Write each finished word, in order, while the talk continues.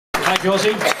Thank you,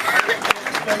 Ossie.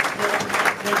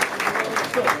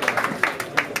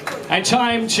 And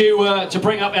time to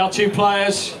bring up our two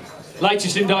players,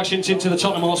 latest inductions into the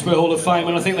Tottenham Hotspur Hall of Fame,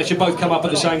 and I think they should both come up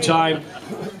at the same time.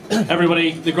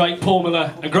 Everybody, the great Paul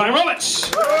Miller and Graham Roberts.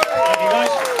 Thank you, guys.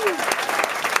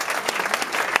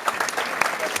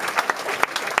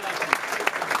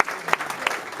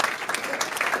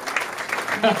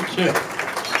 Thank you.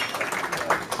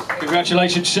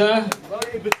 Congratulations, sir.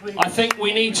 I think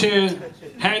we need to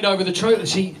hand over the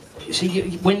trophy.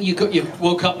 See, when you got your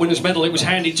World Cup winners' medal, it was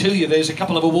handed to you. There's a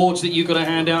couple of awards that you've got to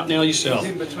hand out now yourself.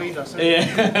 It's in between us.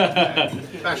 Yeah.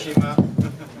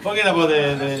 Forget about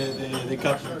the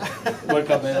cup, World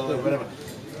Cup medal or whatever.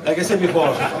 Like I said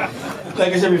before,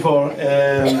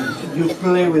 you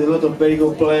play with a lot of very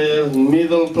good players,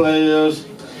 middle players.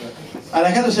 And I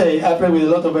have to say, I play with a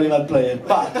lot of very bad players.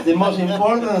 But the most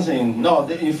important thing,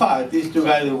 in fact, these two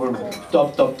guys were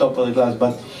top of the class.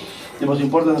 But the most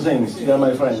important thing is they're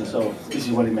my friends. So this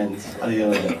is what it meant at the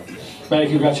end of the day. Many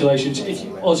congratulations,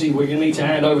 Ossie. We're going to need to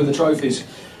hand over the trophies.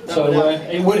 So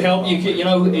it would help. You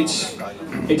know,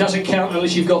 it doesn't count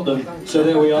unless you've got them. So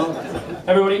there we are.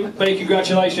 Everybody, many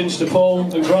congratulations to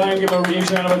Paul and Graham. Give them a huge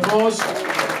round of applause.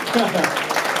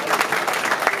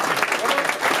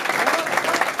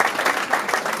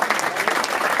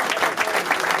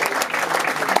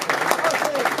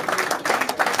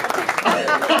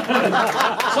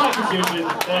 Slight confusion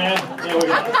there. There we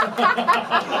go.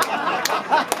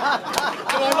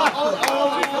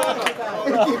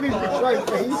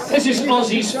 This is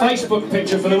Ossie's Facebook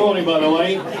picture for the morning, by the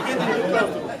way.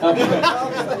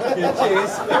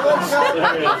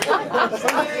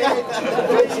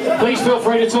 Please feel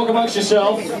free to talk amongst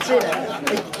yourself.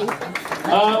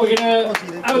 We're going to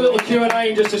have a little Q&A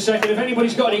in just a second. If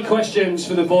anybody's got any questions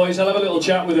for the boys, I'll have a little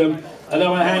chat with them, and then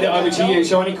I'll hand it over to you.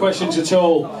 So any questions at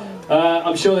all,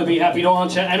 I'm sure they'll be happy to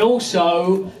answer. And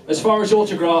also, as far as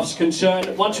autographs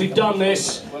concerned, once we've done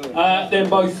this, then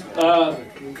both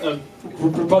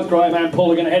Graham and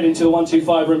Paul are going to head into the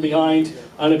 125 room behind,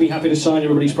 and I'd be happy to sign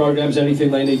everybody's programs,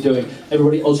 anything they need doing.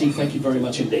 Everybody, Ossie, thank you very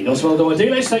much indeed. Osvaldo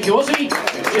Ardiles, thank you, Ossie.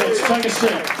 Yes, take a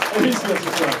seat.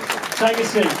 Take a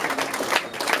seat.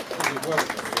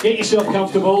 Get yourself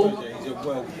comfortable.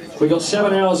 We've got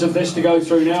 7 hours of this to go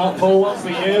through now. Paul, one for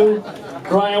you.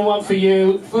 Graham, one for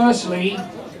you. Firstly,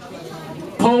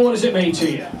 Paul, what does it mean to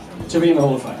you to be in the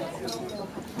Hall of Fame?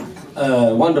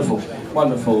 Wonderful,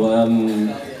 wonderful.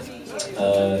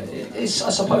 I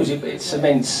suppose it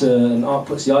cements and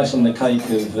puts the ice on the cake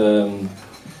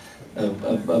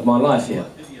of my life here.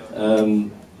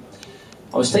 I've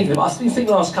been thinking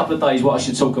the last couple of days what I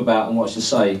should talk about and what I should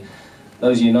say.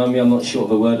 Those of you who know me, I'm not short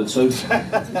of a word or two.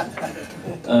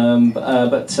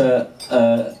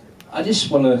 I just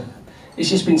want to. It's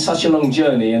just been such a long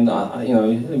journey, and you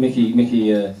know,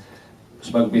 Mickey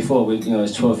spoke before. You know,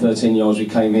 as 12, 13-year-olds, we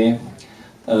came here.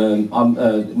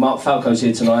 Mark Falco's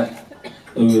here tonight.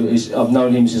 I've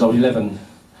known him since I was 11.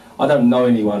 I don't know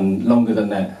anyone longer than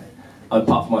that,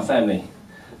 apart from my family,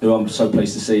 who I'm so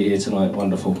pleased to see here tonight.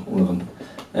 Wonderful, all of them.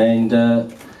 And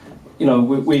you know,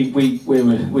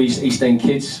 we're East End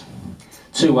kids.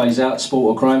 2 ways out,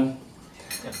 sport or crime.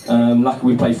 Lucky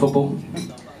we play football,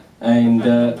 and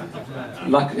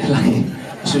lucky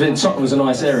Tottenham was a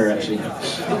nice area actually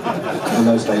in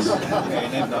those days.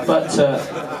 But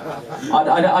I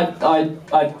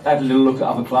had a little look at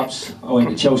other clubs. I went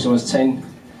to Chelsea when I was 10.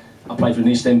 I played for an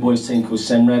East End boys team called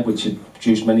Semrad, which had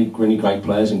produced many great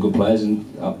players and good players, and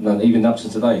even up to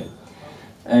today.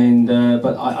 And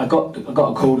but I got a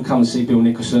call to come and see Bill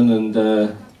Nicholson, and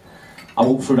I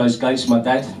walked through those gates with my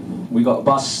dad. We got a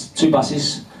bus, 2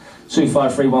 buses,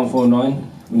 253 149.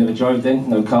 We never drove then,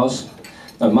 no cars,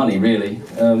 no money really.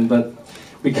 But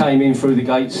we came in through the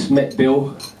gates, met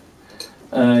Bill.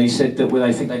 He said that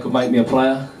they think they could make me a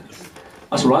player.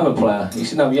 I said, well, I'm a player. He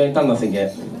said, no, you ain't done nothing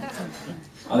yet.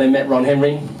 I then met Ron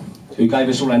Henry, who gave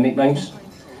us all our nicknames.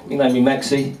 He named me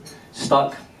Maxie,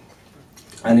 Stuck.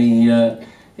 And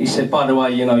he said, by the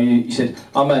way, you know, he said,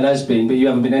 I'm an has-been, but you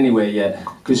haven't been anywhere yet.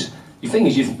 Because the thing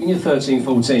is, when you're 13,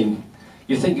 14,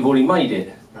 you think you've already made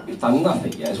it. You've done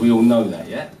nothing yet, as we all know that,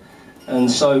 yeah?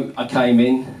 And so I came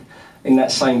in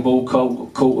that same ball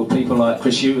court with people like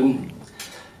Chris Hutton,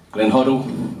 Glenn Hoddle,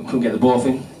 couldn't get the ball off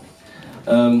him,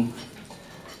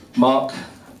 Mark,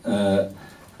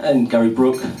 and Gary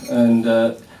Brook, and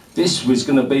this was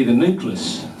going to be the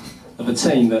nucleus of a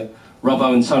team that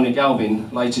Robbo and Tony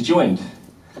Galvin later joined.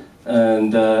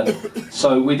 And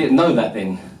so we didn't know that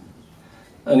then.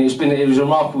 And it was a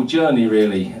remarkable journey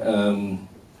really.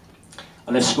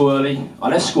 I left school early. I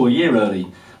left school a year early.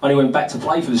 I only went back to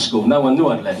play for the school. No one knew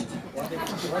I'd left.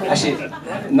 Actually,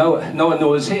 no one knew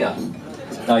I was here.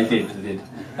 No, he did.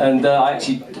 And I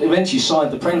actually eventually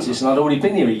signed the apprentice, and I'd already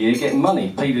been here a year getting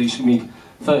money. Peter used to give me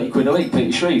 30 quid a week,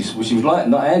 Peter Shreves, which was like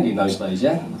not handy in those days,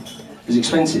 yeah? It was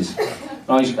expensive.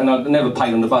 And I never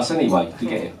paid on the bus anyway to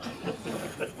get it.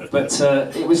 But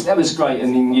that was great,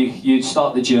 and then you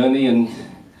start the journey, and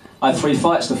I had 3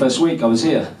 fights the first week I was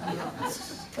here.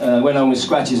 Went home with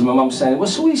scratches, and my mum was saying,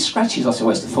 "What's all these scratches?" I said,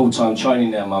 "Well, it's the full-time training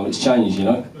now, Mum. It's changed, you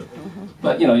know."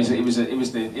 But you know, it was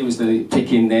the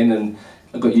picking then, and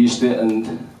I got used to it.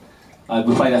 And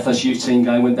we played our first youth team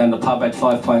game, went down the pub, had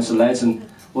 5 pints of lads, and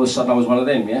all of a sudden I was one of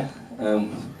them. Yeah,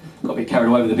 got a bit carried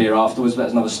away with the beer afterwards, but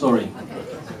that's another story.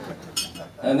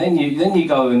 And then you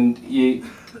go and you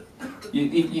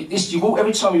walk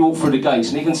every time you walk through the gates,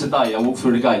 and even today I walk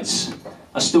through the gates,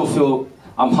 I still feel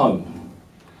I'm home.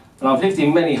 And I've lived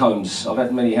in many homes, I've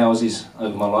had many houses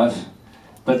over my life,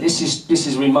 but this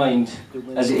has remained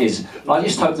as it is. And I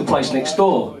just hope the place next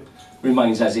door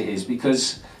remains as it is,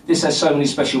 because this has so many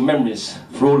special memories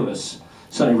for all of us.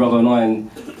 Certainly Robbo and I,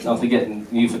 and I'm forgetting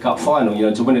the UEFA Cup final, you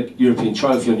know, to win a European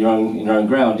trophy on your own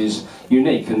ground is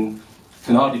unique and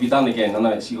can hardly be done again. I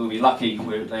know you'll be lucky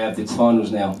where they have these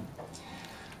finals now.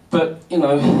 But, you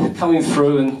know, coming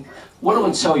through, and what I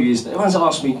want to tell you is that everyone's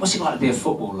asked me, what's it like to be a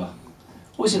footballer?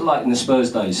 What was it like in the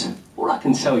Spurs days? All I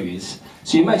can tell you is,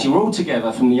 so you imagine we're all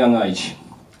together from a young age.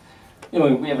 You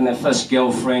know, we're having our first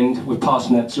girlfriend, we're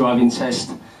passing that driving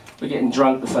test, we're getting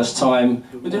drunk the first time,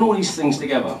 we're doing all these things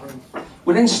together.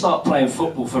 We then start playing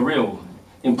football for real,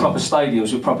 in proper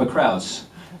stadiums with proper crowds,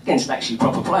 against actually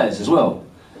proper players as well,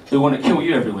 who want to kill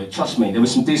you every week. Trust me, there were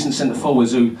some decent centre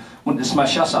forwards who wanted to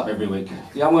smash us up every week.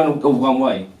 Yeah, I'm going all one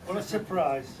way. What a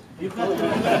surprise. You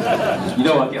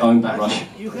know I get home back rush.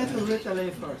 You had to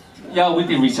retaliate first. Yeah, we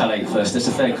did retaliate first, that's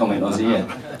a fair comment, Ossie, yeah.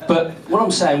 But what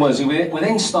I'm saying was, we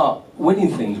then start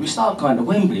winning things. We start going to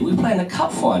Wembley, we're playing a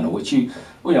cup final, which we,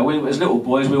 as little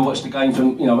boys, we watched the game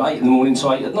from 8 in the morning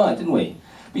to 8 at night, didn't we?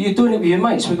 But you're doing it with your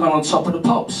mates, we're going on top of the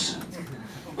pops.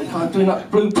 We're kind of doing like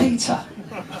Blue Peter.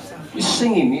 We're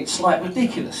singing, it's like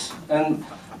ridiculous. And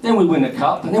then we win a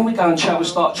cup, and then we go and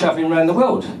start travelling around the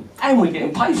world. And we're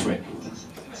getting paid for it.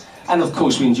 And of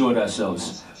course we enjoyed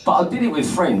ourselves. But I did it with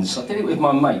friends, I did it with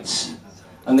my mates.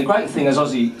 And the great thing, as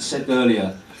Ossie said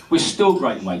earlier, we're still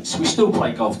great mates. We still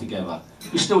play golf together.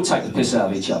 We still take the piss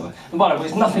out of each other. And by the way,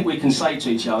 there's nothing we can say to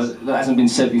each other that hasn't been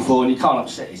said before, and you can't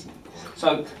upset it.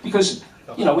 So, because,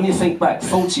 you know, when you think back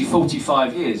 40,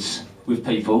 45 years with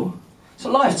people, it's a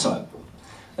lifetime.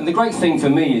 And the great thing for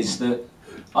me is that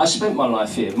I spent my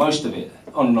life here, most of it,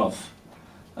 on and off.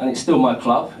 And it's still my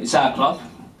club, it's our club.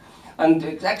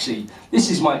 And actually, this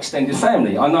is my extended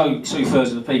family. I know 2/3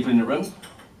 of the people in the room.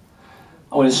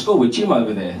 I went to school with Jim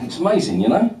over there. It's amazing, you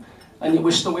know? And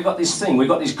we've got this thing, we've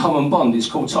got this common bond. It's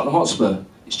called Tottenham Hotspur.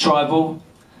 It's tribal.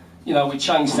 You know, we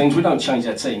change things, we don't change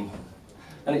our team.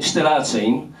 And it's still our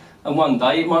team, and one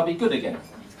day it might be good again.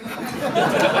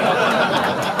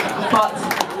 But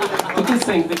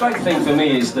the great thing for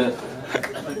me is that,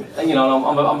 you know,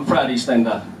 I'm a proud East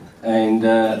Ender, and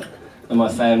my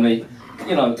family.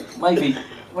 You know, maybe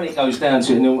when it goes down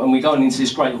to it, and we're going into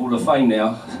this great Hall of Fame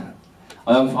now,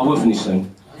 I will finish soon,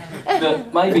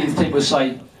 that maybe people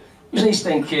say, he was an East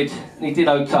End kid and he did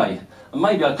okay, and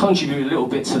maybe I contributed a little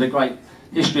bit to the great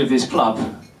history of this club,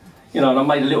 you know, and I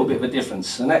made a little bit of a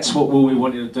difference, and that's what we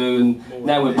wanted to do, and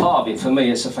now we're part of it. For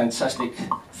me, it's a fantastic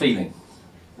feeling.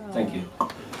 Thank you.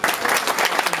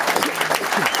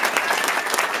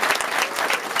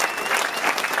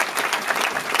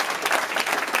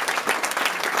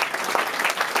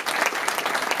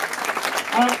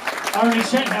 Aaron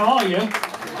Chen, how are you?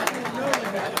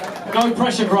 No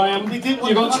pressure, Graham.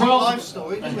 You've got 12.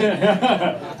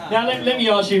 Now let me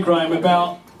ask you, Graham,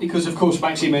 about, because of course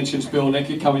Maxie mentions Bill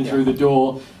Nickett coming through the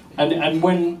door, and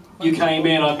when you came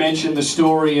in, I mentioned the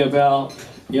story about,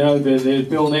 you know, the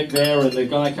Bill Nick there and the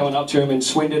guy coming up to him in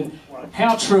Swindon.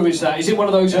 How true is that? Is it one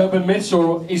of those urban myths,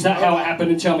 or is that how it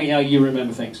happened? And tell me how you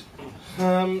remember things.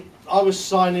 I was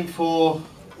signing for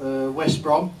West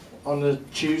Brom on a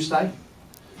Tuesday.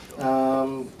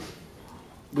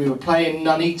 We were playing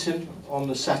Nuneaton on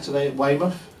the Saturday at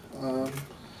Weymouth,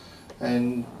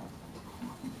 and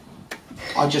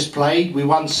I just played. We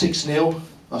won 6-0.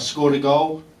 I scored a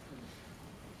goal.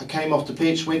 I came off the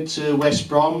pitch, went to West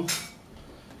Brom.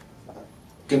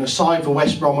 Going to sign for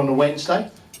West Brom on a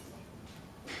Wednesday,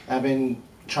 having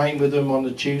trained with them on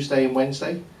the Tuesday and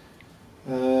Wednesday.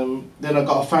 Then I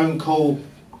got a phone call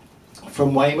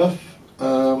from Weymouth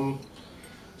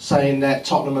saying that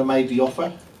Tottenham had made the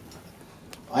offer.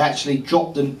 I actually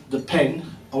dropped the pen.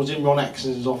 I was in Ron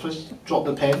Atkinson's office, dropped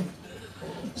the pen,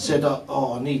 said,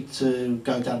 oh, I need to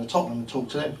go down to Tottenham and talk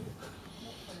to them.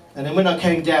 And then when I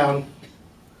came down,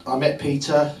 I met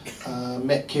Peter,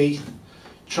 met Keith,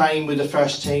 trained with the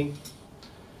first team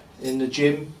in the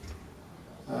gym.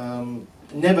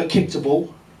 Never kicked a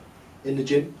ball in the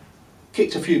gym.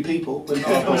 Kicked a few people, but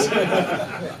not a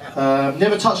ball.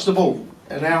 Never touched the ball.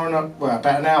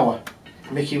 About an hour.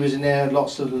 Mickey was in there,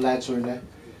 lots of the lads were in there.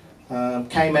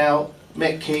 Came out,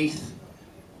 met Keith,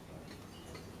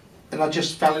 and I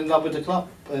just fell in love with the club.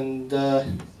 And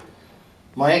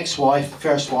my ex-wife,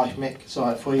 first wife, Mick,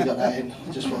 sorry, before you got that in,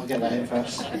 I just want to get that in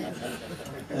first.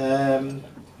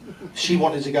 She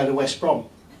wanted to go to West Brom,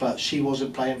 but she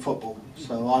wasn't playing football,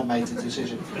 so I made the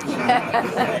decision.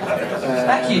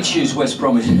 How can you choose West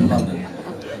Bromwich in London?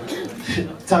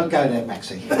 Don't go there,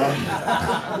 Maxie.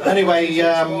 Anyway,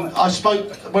 I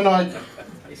spoke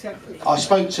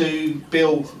to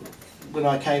Bill when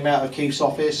I came out of Keith's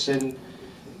office, and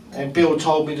Bill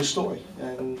told me the story.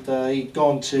 And he'd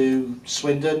gone to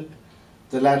Swindon.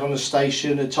 The lad on the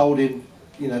station had told him,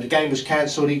 you know, the game was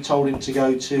cancelled. He told him to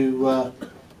go to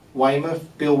Weymouth.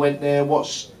 Bill went there,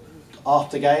 watched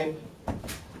after game,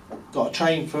 got a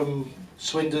train from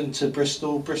Swindon to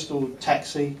Bristol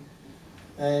taxi,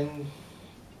 and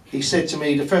he said to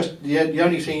me, the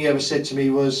only thing he ever said to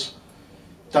me was,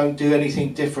 don't do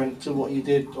anything different to what you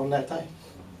did on that day.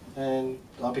 And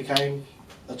I became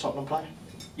a Tottenham player.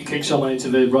 You kicked someone into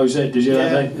the rosette, did you,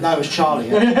 that day? No, it was Charlie.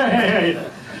 Yeah.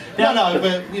 No,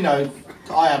 but you know,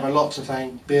 I have a lot to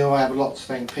thank Bill, I have a lot to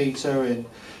thank Peter, and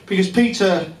because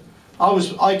Peter,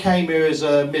 I came here as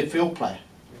a midfield player,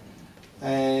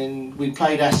 and we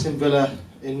played Aston Villa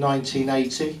in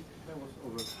 1980,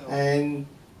 and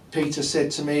Peter said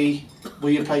to me, will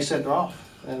you play centre half?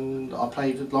 And I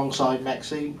played alongside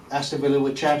Maxie. Aston Villa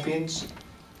were champions,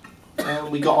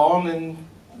 and we got on, and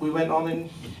we went on and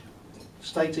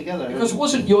stayed together. Because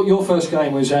wasn't your first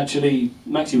game was actually,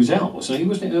 Maxie was out, wasn't he?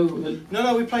 Wasn't it?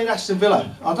 No, we played Aston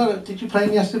Villa. I don't know, did you play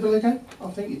in the Aston Villa game? I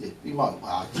think you did. You might,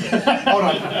 well, hold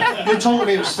on. You're talking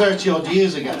it was 30 odd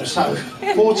years ago, so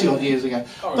 40 odd years ago.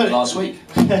 But last week.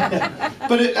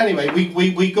 But anyway,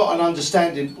 we got an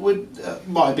understanding.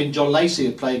 Might have been John Lacey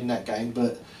had played in that game,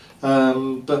 but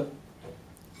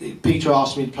Peter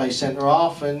asked me to play centre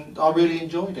half, and I really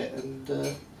enjoyed it. And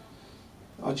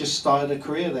I just started a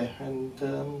career there, and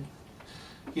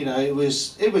you know, it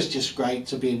was just great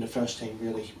to be in the first team,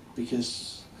 really,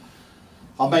 because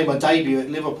I made my debut at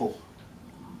Liverpool.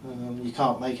 You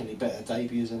can't make any better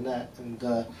debuts than that. And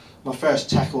my first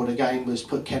tackle of the game was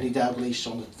put Kenny Dalglish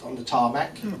on the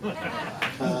tarmac,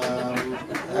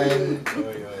 and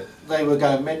they were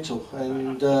going mental.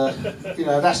 And you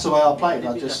know, that's the way I played.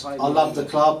 I loved the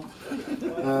club.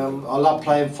 I love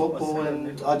playing football,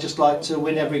 and I just like to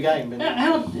win every game. And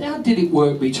how did it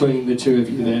work between the two of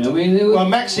you then? I mean, well,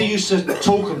 Maxie used to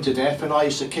talk him to death, and I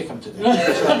used to kick him to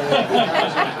death. So,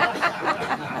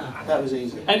 that was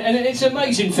easy. And it's an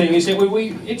amazing thing, is that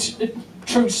it's a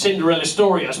true Cinderella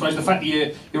story, I suppose. The fact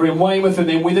that you're in Weymouth, and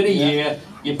then within a year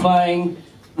you're playing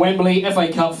Wembley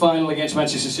FA Cup final against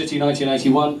Manchester City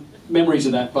 1981. Memories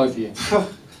of that, both of you?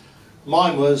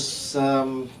 Mine was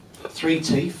 3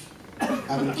 teeth.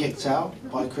 Having kicked out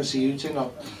by Chrissy Houghton. I'm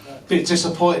a bit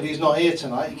disappointed he's not here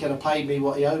tonight. He could have paid me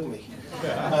what he owed me.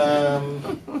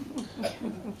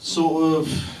 Sort of,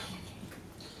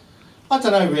 I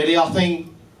don't know really. I think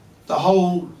the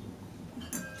whole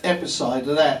episode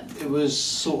of that, it was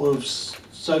sort of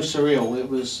so surreal. It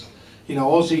was, you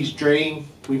know, Ossie's dream.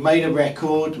 We made a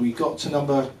record. We got to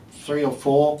number 3 or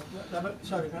 4. Number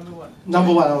 1.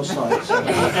 Number 1, oh sorry.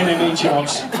 Enemy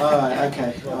chance. Alright,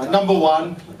 okay. Number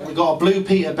 1, we got a Blue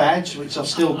Peter badge, which I've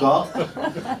still got.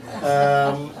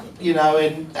 You know,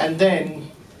 and then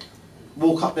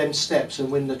walk up them steps and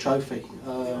win the trophy.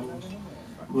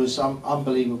 Was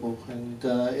unbelievable, and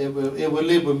it will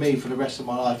live with me for the rest of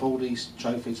my life. All these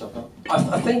trophies I've got.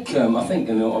 I think, you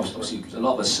know, obviously a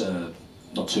lot of us.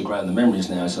 Not too great in the memories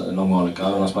now, it's a long while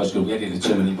ago, and I suppose we edited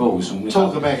too many balls. And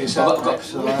talk about yourself. But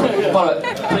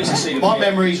pleased to see my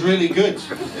memory's really good.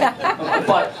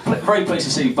 But very pleased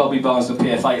to see Bobby Barnes, the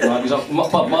PFA tonight, because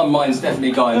my mind's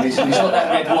definitely going. It's not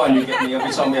that red wine you get me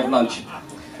every time we have lunch.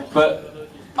 But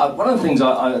one of the things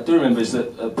I do remember is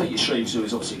that Peter Shreves, who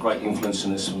was obviously a great influence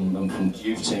on us from the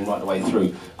youth team right the way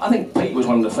through, I think Pete was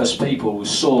one of the first people who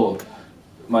saw.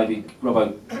 Maybe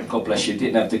Robbo, God bless you,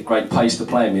 didn't have the great pace to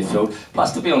play in midfield.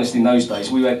 Plus, to be honest, in those days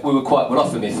we were quite well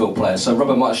off in midfield players. So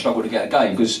Robbo might have struggled to get a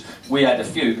game because we had a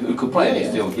few who could play in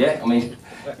midfield. Yeah, I mean,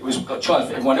 it was trying to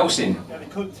fit everyone else in. Yeah, they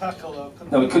couldn't tackle though.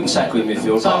 No, we couldn't tackle in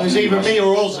midfield. So it was either me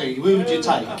or Ossie. Who would you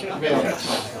take? Yeah.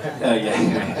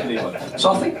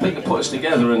 So I think Peter put us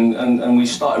together, and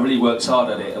we worked hard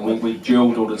at it, and we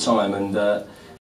drilled all the time, and